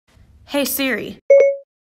Hey Siri,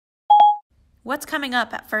 what's coming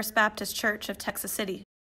up at First Baptist Church of Texas City?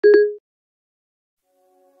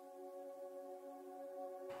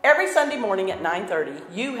 Every Sunday morning at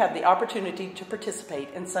 9:30, you have the opportunity to participate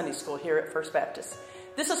in Sunday School here at First Baptist.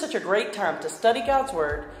 This is such a great time to study God's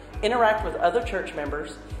Word, interact with other church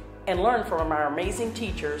members, and learn from our amazing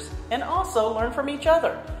teachers, and also learn from each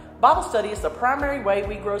other. Bible study is the primary way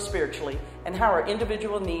we grow spiritually and how our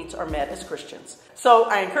individual needs are met as Christians. So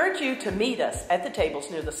I encourage you to meet us at the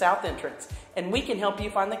tables near the south entrance, and we can help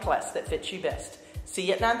you find the class that fits you best. See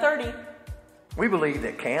you at 9:30. We believe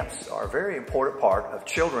that camps are a very important part of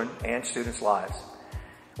children and students' lives.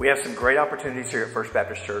 We have some great opportunities here at First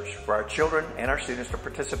Baptist Church for our children and our students to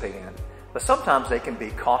participate in, but sometimes they can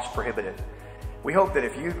be cost prohibitive. We hope that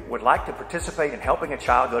if you would like to participate in helping a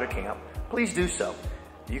child go to camp, please do so.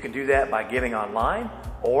 You can do that by giving online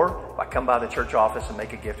or by come by the church office and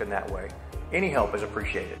make a gift in that way. Any help is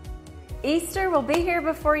appreciated. Easter will be here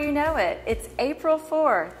before you know it. It's April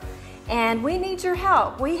 4th, and we need your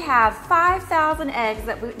help. We have 5,000 eggs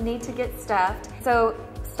that we need to get stuffed. So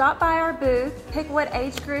stop by our booth, pick what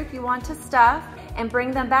age group you want to stuff, and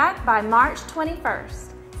bring them back by March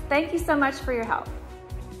 21st. Thank you so much for your help.